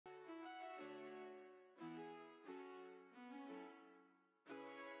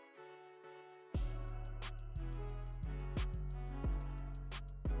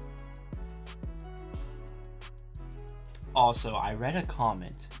Also, I read a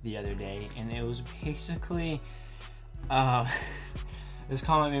comment the other day, and it was basically, this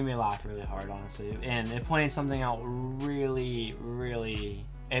comment made me laugh really hard, honestly, and it pointed something out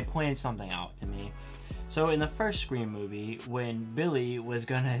it pointed something out to me. So in the first Scream movie, when Billy was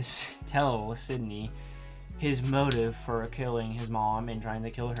gonna tell Sydney his motive for killing his mom and trying to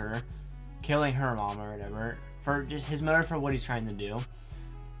killing her mom or whatever, for just his motive for what he's trying to do,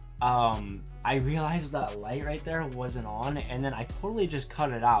 I realized that light right there wasn't on, and then I totally just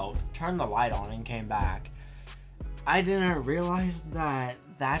cut it out, turned the light on, and came back. I didn't realize that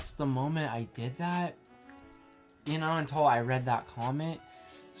that's the moment I did that, you know, until I read that comment.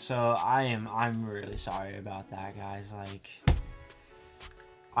 So I'm really sorry about that, guys. Like,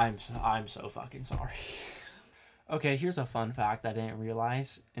 I'm so fucking sorry. Okay, here's a fun fact I didn't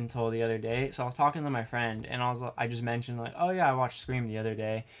realize until the other day. So I was talking to my friend, and I just mentioned, like, oh yeah, I watched Scream the other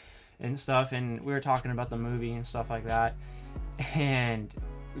day and stuff, and we were talking about the movie and stuff like that, and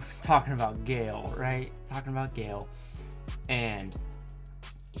talking about Gail, right? Talking about Gail, and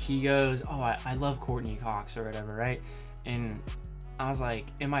he goes, oh, I love Courtney Cox or whatever, right? And I was like,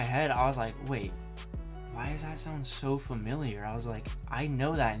 in my head, I was like, wait, why does that sound so familiar? I was like, I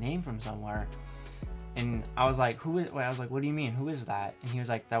know that name from somewhere. And I was like, what do you mean? Who is that? And he was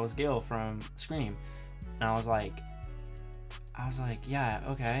like, that was Gail from Scream. And I was like, yeah,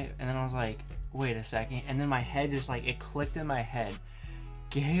 okay. And then I was like, wait a second. And then my head just, like, it clicked in my head.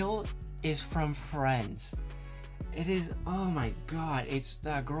 Gail is from Friends. It is, oh my god, it's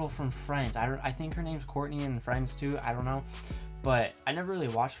that girl from Friends. I think her name's Courtney in Friends too. I don't know. But I never really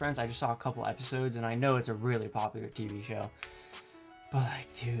watched Friends. I just saw a couple episodes, and I know it's a really popular TV show. But,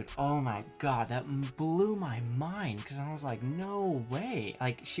 like, dude, oh my god, that blew my mind, because I was like, no way.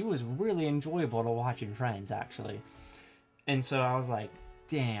 Like, she was really enjoyable to watch in Friends, actually. And so I was like,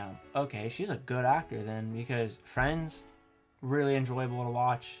 damn, okay, she's a good actor then, because Friends, really enjoyable to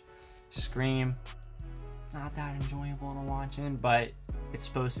watch. Scream, not that enjoyable to watch in, but it's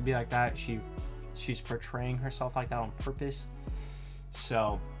supposed to be like that. She's portraying herself like that on purpose.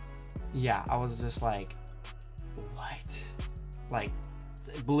 So, yeah, I was just like, what? Like,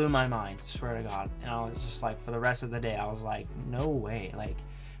 it blew my mind, swear to God. And I was just like, for the rest of the day, I was like, no way. Like,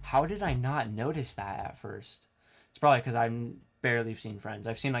 how did I not notice that at first? It's probably because I've barely seen Friends.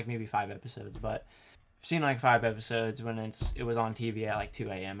 I've seen like maybe 5 episodes, but I've seen like 5 episodes when it was on TV at like 2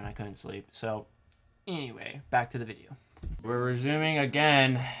 a.m. and I couldn't sleep. So anyway, back to the video. We're resuming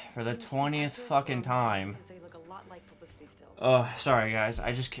again for the 20th fucking time. Oh, sorry guys.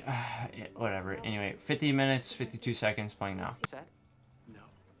 I just whatever. Anyway, 50 minutes, 52 seconds playing now. No.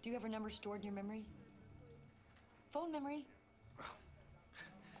 Do you have her number stored in your memory? Phone memory?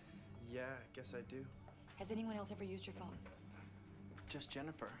 Yeah, I guess I do. Has anyone else ever used your phone? Just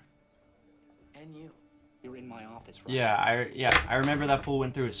Jennifer. And you. You're in my office, right? Yeah, I remember that fool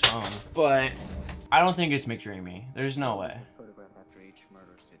went through his phone, but I don't think it's McDreamy. There's no way. Photograph after each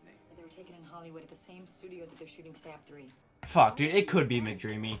murder, Sydney. They were taken in Hollywood at the same studio that they're shooting Stab 3. Fuck, dude, it could be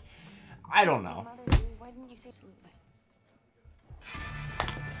McDreamy. I don't know. Why didn't you say absolutely?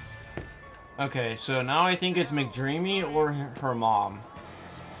 Okay, so now I think it's McDreamy or her mom.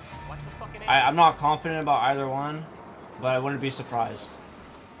 I'm not confident about either one, but I wouldn't be surprised.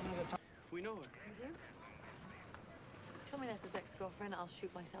 We know her. You do? Tell me that's his ex-girlfriend, I'll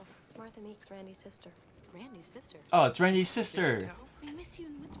shoot myself. It's Martha Meeks, Randy's sister. Randy's sister? Oh, it's Randy's sister. We miss you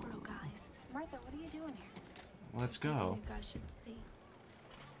in Woodsboro, guys. Martha, what are you doing here? Let's Something go. You guys should see.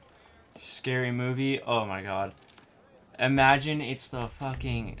 Scary movie. Oh my god. Imagine it's the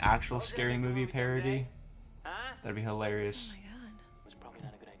fucking actual Scary Movie parody. That'd be hilarious. Oh my god. Was probably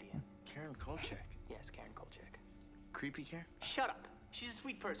not a good idea. Karen Kolchak. Yes, Karen Kolchak. Creepy Karen? Shut up. She's a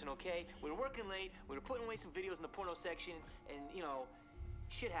sweet person, okay? We were working late, we were putting away some videos in the porno section, and, you know,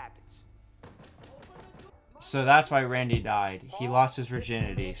 shit happens. So that's why Randy died. He lost his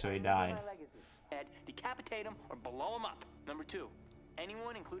virginity, so he died. Decapitate him or blow him up. Number 2,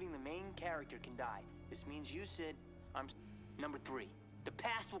 anyone, including the main character, can die. This means you, Sid. Number 3, the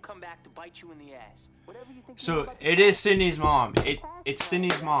past will come back to bite you in the ass. Whatever you think. So it is Sydney's mom. It's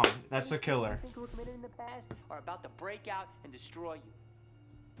Sydney's mom. That's the killer. Think who committed in the past are about to break out and destroy you.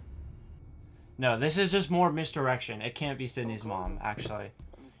 No, this is just more misdirection. It can't be Sydney's mom, actually.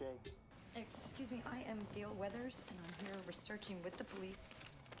 Excuse me, I am Gail Weathers, and I'm here researching with the police.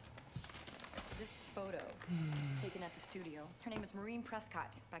 This photo was taken at the studio. Her name is Maureen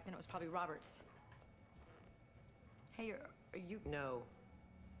Prescott. Back then it was probably Roberts. Hey, are you... No.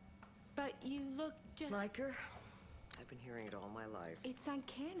 But you look just... Like her? I've been hearing it all my life. It's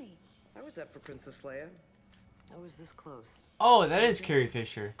uncanny. I was up for Princess Leia. I was this close. Oh, that is Carrie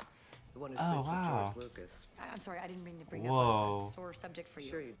Fisher. The one who Oh, sleeps wow. with George Lucas. I'm sorry, I didn't mean to bring Whoa. up a sore subject for you.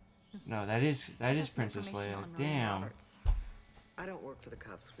 Sure you... No, that is That's some Princess information Leia. on Marie Damn. Roberts. I don't work for the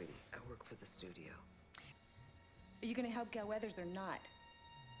cops, sweetie. I work for the studio. Are you gonna help Gail Weathers or not?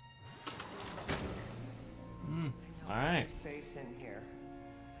 All right. Face in here.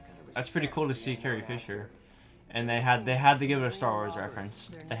 That's pretty cool to see Carrie Fisher. And they had to give it a Star Wars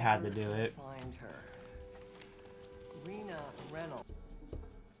reference. They had to do it. Find her. Rena Reynolds.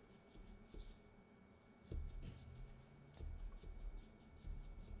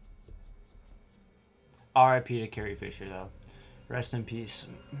 R.I.P. to Carrie Fisher, though. Rest in peace.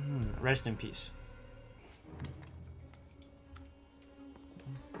 Rest in peace.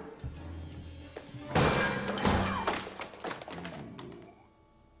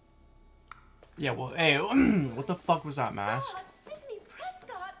 Yeah, well, hey, what the fuck was that mask? God, Sydney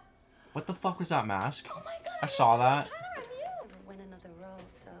Prescott! What the fuck was that mask? Oh my God! I saw that. Tyler, of you! Never win another role,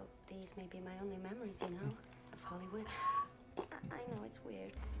 so these may be my only memories, you know, of Hollywood. I know it's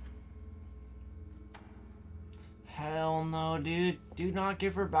weird. Hell no, dude. Do not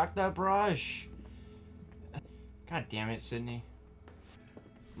give her back that brush. God damn it, Sydney.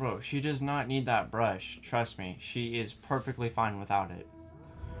 Bro, she does not need that brush. Trust me, she is perfectly fine without it.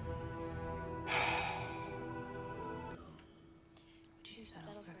 Would you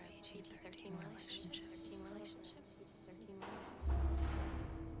settle for a PG-13 relationship?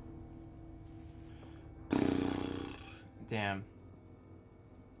 Damn.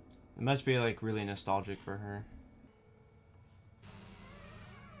 It must be like really nostalgic for her.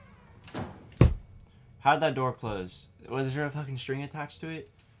 How'd that door close? Was there a fucking string attached to it?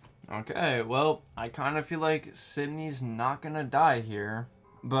 Okay, well, I kind of feel like Sydney's not gonna die here.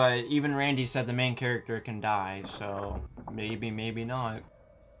 But even Randy said the main character can die, so maybe, maybe not.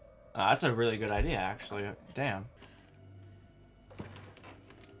 That's a really good idea, actually. Damn.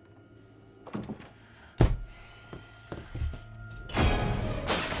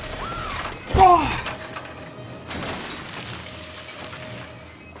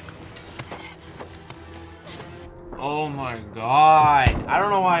 Oh my god. I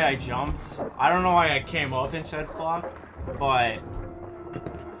don't know why I jumped. I don't know why I came up and said fuck, but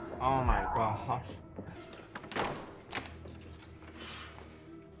oh my gosh.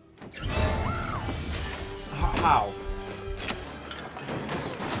 How?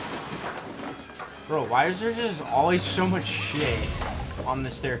 Bro, why is there just always so much shit on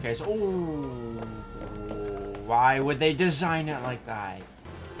the staircase? Oh, why would they design it like that?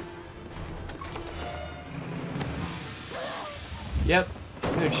 Yep,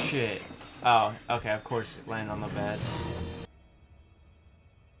 good shit. Oh, okay, of course it landed on the bed.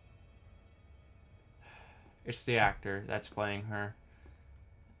 It's the actor that's playing her.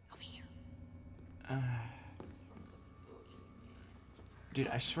 Dude,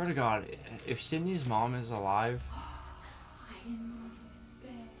 I swear to God, if Sydney's mom is alive...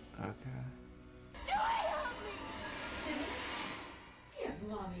 Okay. Sydney, give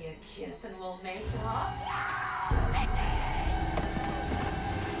mommy a kiss and we'll make up.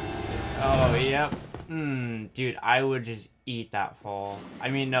 Oh, yep. Dude, I would just eat that fall. I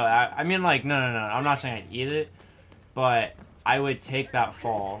mean, no, I mean, like, no. I'm not saying I'd eat it, but I would take that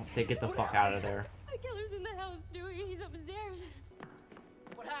fall to get the fuck out of there. The killer's in the house, Dewey. He's upstairs.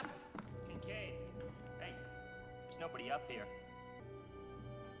 What happened? Kincaid. Hey, there's nobody up here.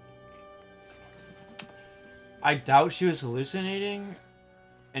 I doubt she was hallucinating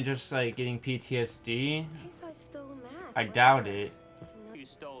and just, like, getting PTSD. Hey, so I stole a mask. I doubt it. You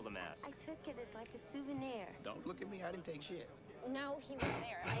stole the mask. I took it as like a souvenir. Don't look at me, I didn't take shit. No, he was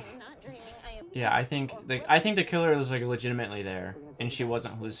there. I am not dreaming. I am. Yeah, I think the killer was, like, legitimately there, and she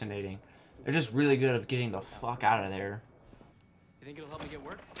wasn't hallucinating. They're just really good at getting the fuck out of there. You think it'll help me get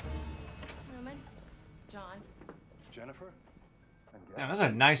work? Roman? John? Jennifer? Damn, that's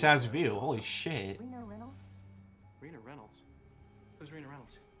a nice-ass view. Holy shit. Rena Reynolds? Who's Rena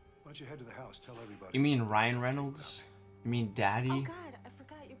Reynolds? Why don't you head to the house, tell everybody. You mean Ryan Reynolds? You mean Daddy? Oh God, I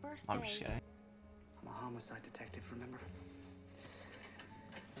forgot your birthday. I'm just kidding. I'm a homicide detective, remember?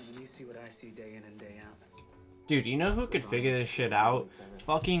 And you see what I see day in and day out. Dude, you know who could figure this shit out?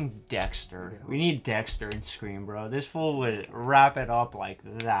 Fucking Dexter. We need Dexter in Scream, bro. This fool would wrap it up like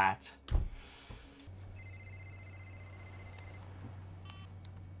that.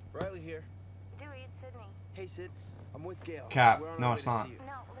 Riley here. Dewey, it's Sydney. Hey, Sid. I'm with Gail. Cap. We're on our No, way it's to not. see you.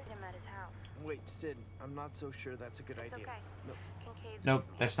 No, listen, I'm at his house. Wait, Sid. I'm not so sure that's a good It's idea. okay. No. Kincaid's Nope,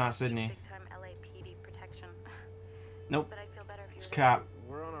 with me. that's not Sydney. Big time LAPD protection. Nope. But I feel better if It's you were Cap.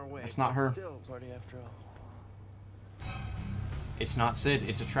 We're on our way. That's not but her. Still, party after all. It's not Sid.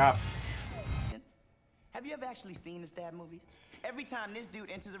 It's a trap. Have you ever actually seen the stab movies? Every time this dude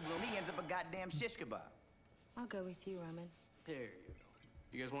enters a room, he ends up a goddamn shish kebab. I'll go with you, Roman. There you go.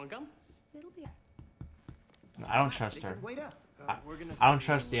 You guys want to come? It'll be. I don't trust her. Wait up. I don't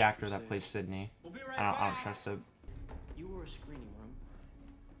trust the actor that plays Sydney. We'll be right I don't trust him. You were a screening room.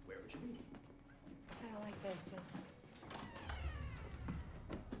 Where would you be? I don't like basements.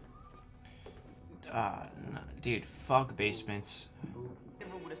 No, dude, fuck basements. In a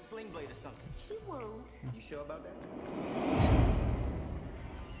room with a sling blade or something. He won't. You sure about that?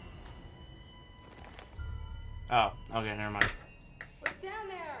 Oh, okay, never mind. What's down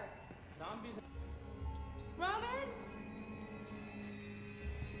there? Zombies. Roman?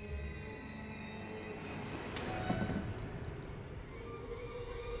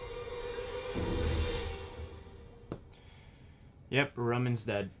 Yep, Roman's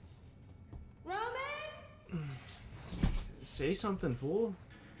dead. Roman? Say something, fool.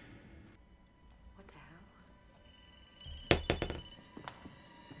 What the hell?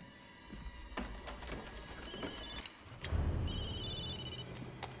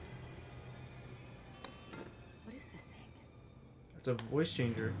 What is this thing? It's a voice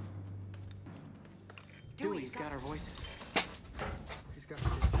changer. Dewey's got our voices. He's got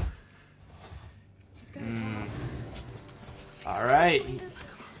He's got his own. Alright.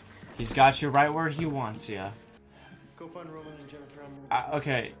 He's got you right where he wants you. Go find Roman and Jennifer.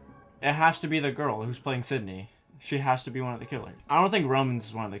 Okay, it has to be the girl who's playing Sydney. She has to be one of the killers. I don't think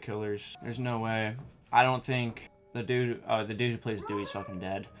Roman's one of the killers. There's no way. I don't think the dude who plays Dewey's fucking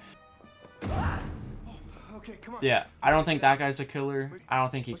dead. Okay, come on. Yeah, I don't think that guy's a killer. I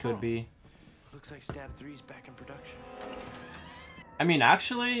don't think he What's could wrong? be. Looks like Stab 3's back in production. I mean,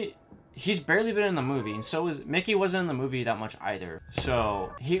 actually, he's barely been in the movie, and so is Mickey wasn't in the movie that much either.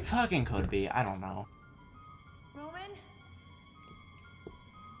 So he fucking could be. I don't know. Roman?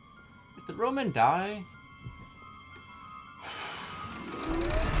 Did Roman die?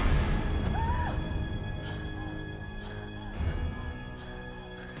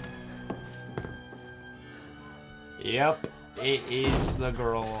 Yep, it is the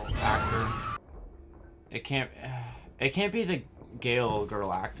girl actor. It can't be the Gale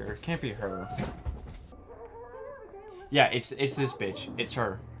girl actor. It can't be her. Yeah, it's this bitch. It's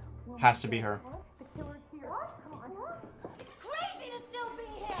her. Has to be her. It's crazy to still be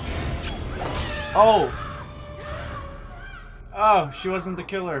here! Oh! Oh, she wasn't the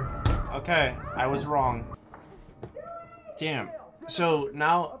killer. Okay, I was wrong. Damn. So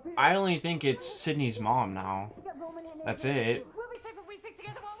now I only think it's Sydney's mom now. That's it. We'll be safe if we stick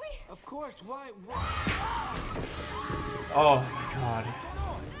together, won't we? Of course. Why? Oh my god.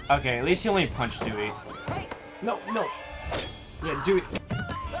 Okay, at least he only punched Dewey. No, no. Yeah, Dewey.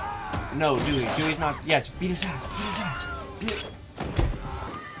 No, Dewey. Dewey's not. Yes, beat his ass. Beat his ass. Beat it.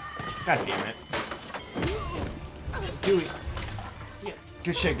 God damn it. Dewey. Yeah,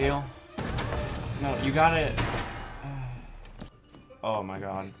 good shit, Gale. No, you gotta. Oh my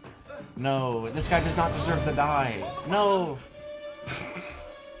god. No, this guy does not deserve to die. No.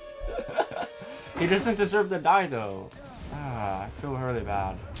 He doesn't deserve to die though. I feel really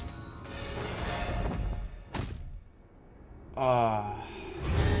bad. God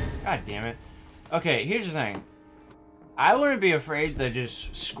damn it. Okay, here's the thing. I wouldn't be afraid to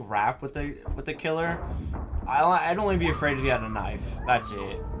just scrap with the killer. I'd only be afraid if he had a knife. That's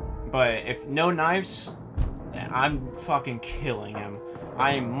it. But if no knives, I'm fucking killing him.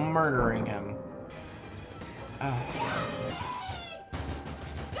 I'm murdering him.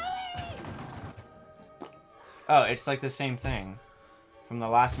 Oh, it's like the same thing from the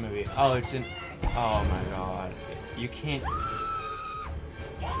last movie. Oh, it's in. Oh my god. You can't.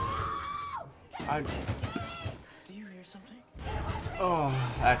 Do you hear something? Oh,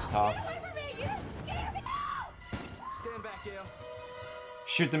 that's tough. Stand back, Gale.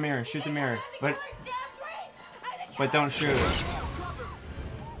 Shoot the mirror, shoot the mirror. But don't shoot.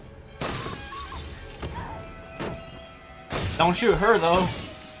 Don't shoot her though.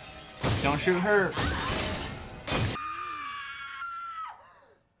 Don't shoot her.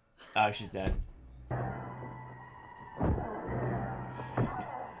 Oh, she's dead.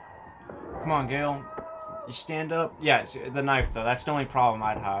 Come on, Gale. You stand up. Yeah, the knife though. That's the only problem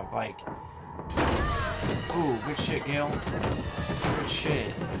I'd have. Like, ooh, good shit, Gale. Good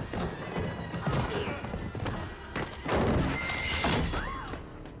shit.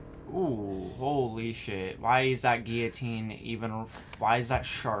 Ooh, holy shit. Why is that guillotine even... Why is that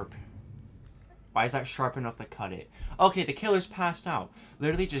sharp? Why is that sharp enough to cut it? Okay, the killer's passed out.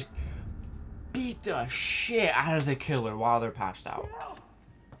 Literally just beat the shit out of the killer while they're passed out.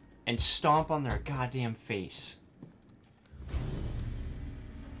 And stomp on their goddamn face.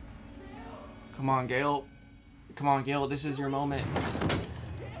 Come on, Gale. Come on, Gil, this is your moment.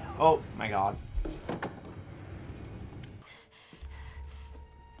 Oh my god.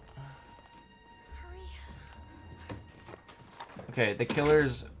 Okay, the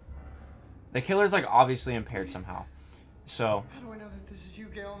killer's like obviously impaired somehow. So How do I know that this is you,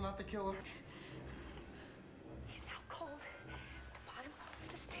 Gail, not the killer? He's now cold at the bottom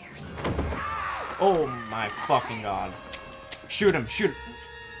of the stairs. oh my fucking god. Shoot him, shoot him.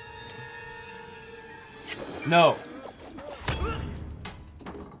 No.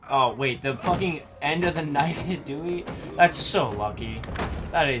 Oh wait, the fucking end of the knife hit Dewey? That's so lucky.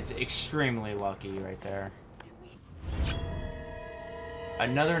 That is extremely lucky right there.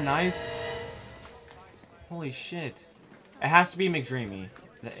 Another knife? Holy shit. It has to be McDreamy.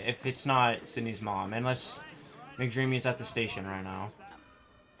 If it's not Sydney's mom. Unless McDreamy is at the station right now.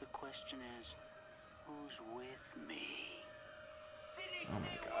 The question is, who's with me? Oh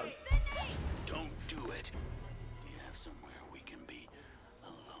my god. Don't do it. You have somewhere we can be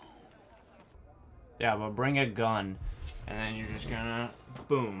alone. Yeah, but bring a gun. And then you're just gonna...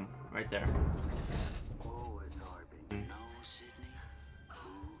 Boom. Right there.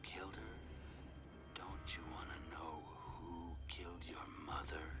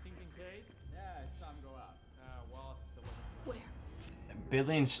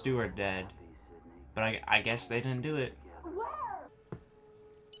 Billy and Stu are dead, but I guess they didn't do it.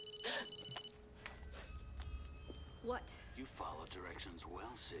 What? You followed directions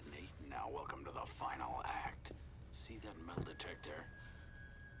well, Sydney. Now welcome to the final act. See that metal detector?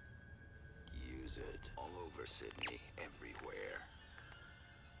 Use it all over Sydney, everywhere.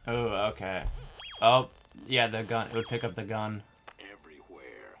 Oh, okay. Oh, yeah, the gun. It would pick up the gun.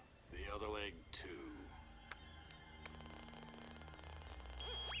 Everywhere. The other leg, too.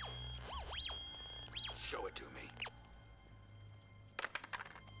 Show it to me.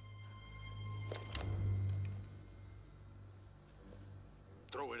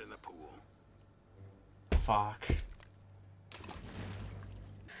 Throw it in the pool. Fuck.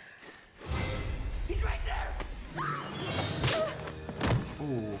 He's right there!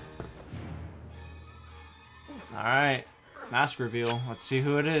 Ooh. Alright. Mask reveal. Let's see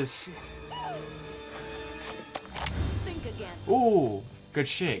who it is. Think again. Ooh. Good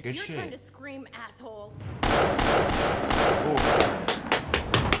shit, good It's your shit. turn to scream, asshole. Ooh.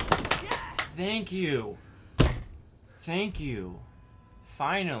 Thank you. Thank you.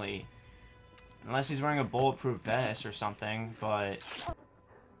 Finally. Unless he's wearing a bulletproof vest or something, but...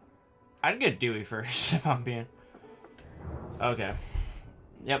 I'd get Dewey first, if I'm being... Okay.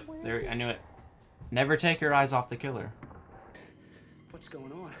 Yep, there, I knew it. Never take your eyes off the killer. What's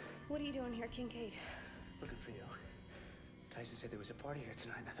going on? What are you doing here, Kincaid? Looking for you. Tyson said there was a party here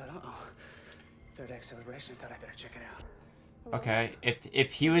tonight, and I thought, uh-oh. Third act celebration, I thought I better check it out. Okay,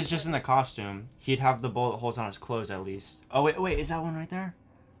 if he was just in the costume, he'd have the bullet holes on his clothes at least. Oh, wait, is that one right there?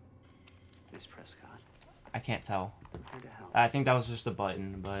 Miss Prescott. I can't tell. Who the hell? I think that was just a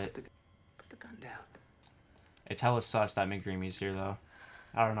button, but... Put the gun down. It's hella sus that McDreamy's here, though.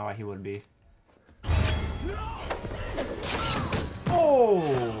 I don't know why he would be.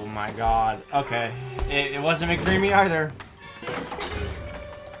 Oh my god. Okay. It wasn't McDreamy either.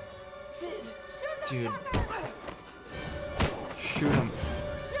 Dude. Shoot him.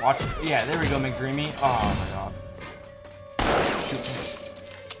 Watch. Yeah, there we go, McDreamy. Oh my god. Shoot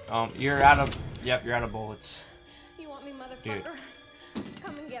him. You're out of... Yep, you're out of bullets. You want me, motherfucker? Dude.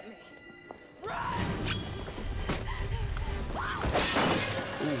 Come and get me.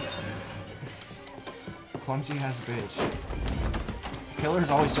 Clumsy ass bitch. Killer's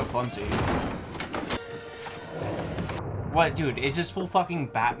always so clumsy. What, dude? Is this full fucking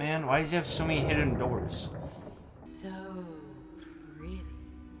Batman? Why does he have so many hidden doors? So pretty.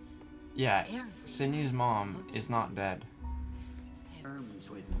 Yeah, Sydney's mom is not dead. Terms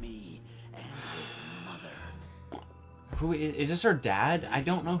with me and with Mother. Who is this? Her dad? I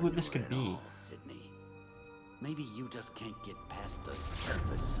don't know who this could be. Sydney. Maybe you just can't get past the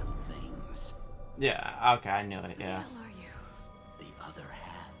surface of things. Yeah, okay, I knew it, yeah. Who the hell are you? The other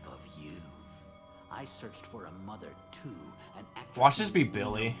half of you. I searched for a mother too, an actress. Watch this be named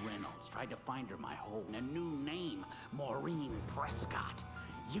Billy. Reynolds. Tried to find her my whole a new name, Maureen Prescott.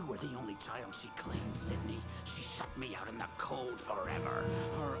 You were the only child she claimed, Sydney. She shut me out in the cold forever.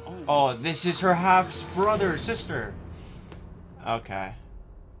 Her only Oh, this is her half brother, sister. Okay.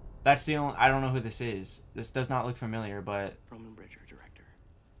 That's the only... I don't know who this is. This does not look familiar, but... Roman Bridger, director.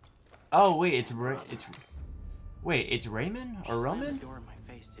 Oh, wait, it's Wait, it's Raymond? Or She Roman? slammed the door in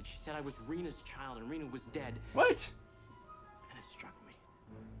my face, and she said I was Rena's child, and Rena was dead. What? And it struck me.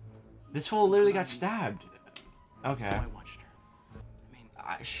 This fool literally got stabbed. Okay. So I watched her. I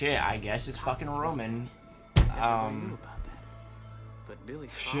mean, Shit, I guess it's fucking Roman. knew about that. But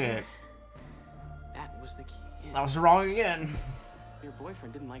Billy's shit. father, that was the key. I was wrong again. Your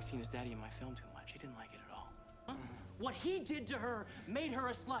boyfriend didn't like seeing his daddy in my film too much. He didn't like it at all. Huh? What he did to her made her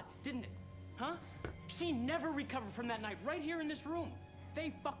a slut, didn't it? Huh? She never recovered from that night right here in this room.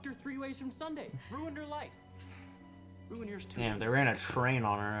 They fucked her 3 ways from Sunday. Ruined her life. Ruined yours too. Damn, they ran a train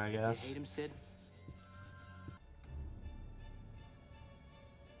on her, I guess. You hate him, Sid?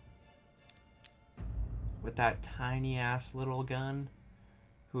 With that tiny ass little gun.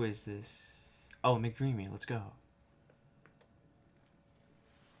 Who is this? Oh, McDreamy, let's go.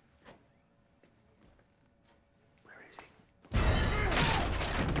 Where is he?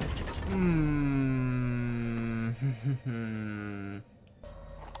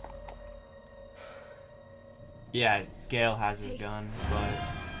 Yeah, Gale has his gun, but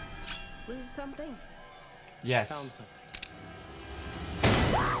Lose something? yes. Found something.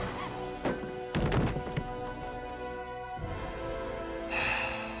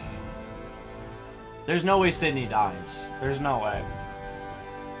 There's no way Sydney dies. There's no way.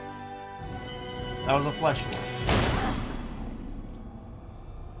 That was a flesh wound.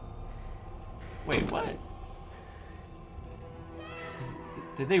 Wait, what?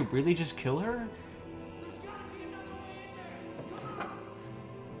 Did they really just kill her?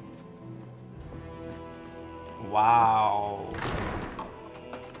 Wow.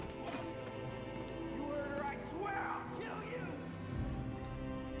 You heard her, I swear I'll kill you!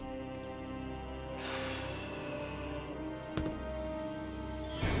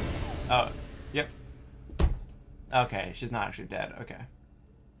 Oh, yep. Okay, she's not actually dead. Okay.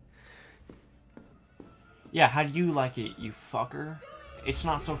 Yeah, how do you like it, you fucker? It's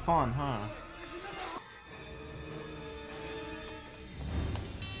not so fun, huh?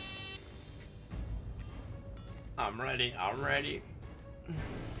 I'm ready, I'm ready.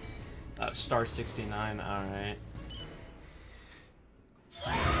 Star 69, alright.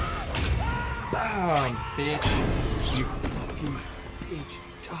 Bam, bitch. You fucking bitch,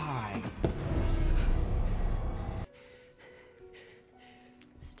 die.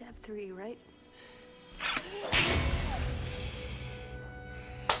 Step 3, right?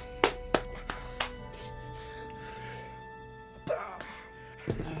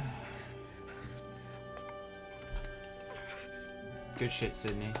 Good shit,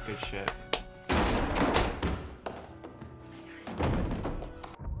 Sydney. Good shit.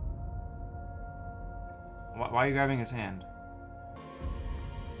 Why are you grabbing his hand?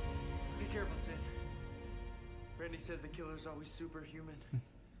 Be careful, Sid. Randy said the killer's always superhuman.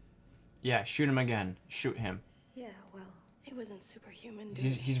 Yeah, shoot him again. Shoot him. Yeah, well, he wasn't superhuman, dude.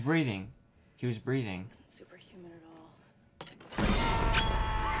 He's breathing. He was breathing. He wasn't superhuman at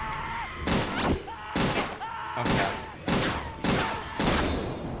all. Okay.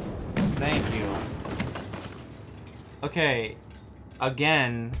 Thank you. Okay,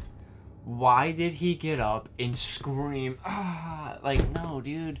 again, why did he get up and scream? Ah, like, no,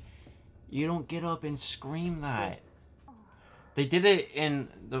 dude. You don't get up and scream that. They did it in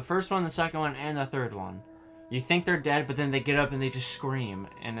the first one, the second one, and the third one. You think they're dead, but then they get up and they just scream.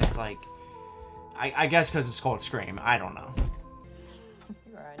 And it's like, I guess because it's called Scream. I don't know.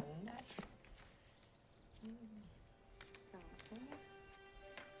 You are a nut.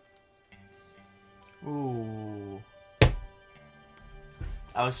 Ooh.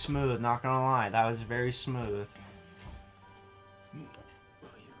 That was smooth, not gonna lie. That was very smooth.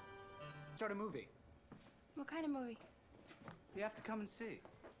 Start a movie. What kind of movie? You have to come and see.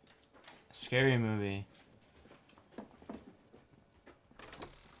 Scary movie.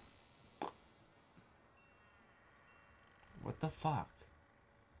 What the fuck?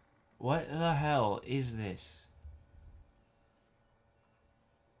 What the hell is this?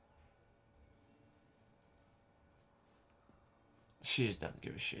 She just doesn't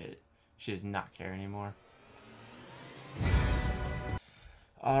give a shit. She does not care anymore.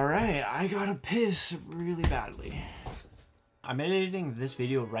 Alright, I gotta piss really badly. I'm editing this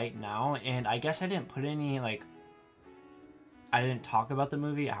video right now, and I guess I didn't put any, like, I didn't talk about the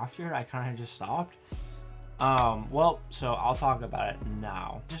movie after. I kind of just stopped. Well, so I'll talk about it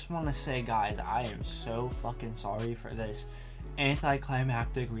now. Just want to say, guys, I am so fucking sorry for this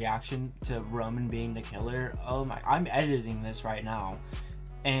anticlimactic reaction to Roman being the killer. Oh my, I'm editing this right now,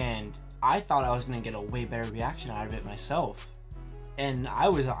 and I thought I was gonna get a way better reaction out of it myself, and I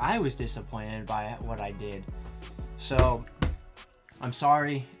was disappointed by what I did. So I'm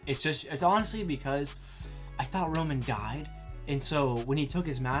sorry. It's honestly because I thought Roman died, and so when he took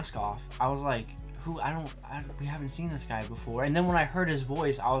his mask off, I was like, we haven't seen this guy before. And then when I heard his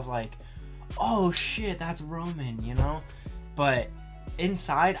voice, I was like, oh shit, that's Roman, you know? But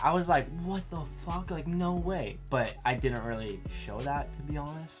inside, I was like, what the fuck? Like, no way. But I didn't really show that, to be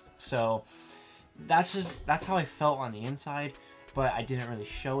honest. So that's how I felt on the inside, but I didn't really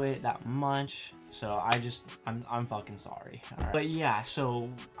show it that much. So I'm fucking sorry. All right. But yeah, so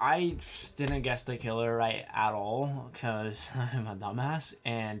I didn't guess the killer right at all because I'm a dumbass.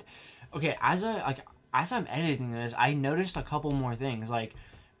 And okay, as I'm editing this, I noticed a couple more things. Like,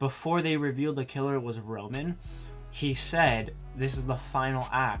 before they revealed the killer was Roman, he said, "This is the final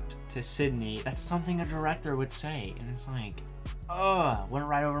act" to Sydney. That's something a director would say. And it's like, went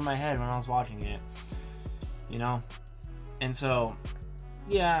right over my head when I was watching it, you know? And so,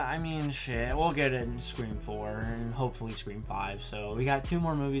 yeah, I mean, shit, we'll get it in Scream 4 and hopefully Scream 5. So we got 2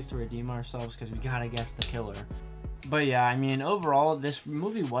 more movies to redeem ourselves because we gotta guess the killer. But yeah, I mean, overall, this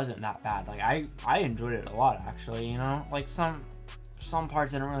movie wasn't that bad. Like, I enjoyed it a lot, actually, you know? Like, some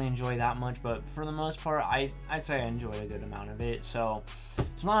parts I didn't really enjoy that much, but for the most part, I'd say I enjoyed a good amount of it. So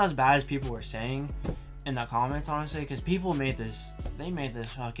it's not as bad as people were saying in the comments, honestly, because people made this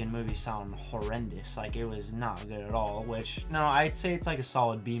fucking movie sound horrendous. Like, it was not good at all, which, no, I'd say it's like a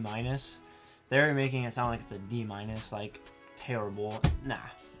solid B-. They're making it sound like it's a D-, like, terrible. Nah,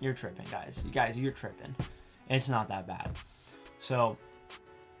 you're tripping, guys. You're tripping. It's not that bad. So,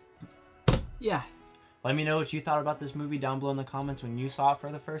 yeah. Let me know what you thought about this movie down below in the comments when you saw it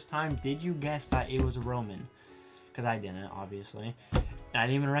for the first time. Did you guess that it was Roman? Because I didn't, obviously. And I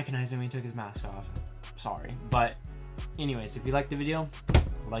didn't even recognize him when he took his mask off. Sorry. But anyways, if you liked the video,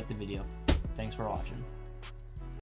 like the video. Thanks for watching.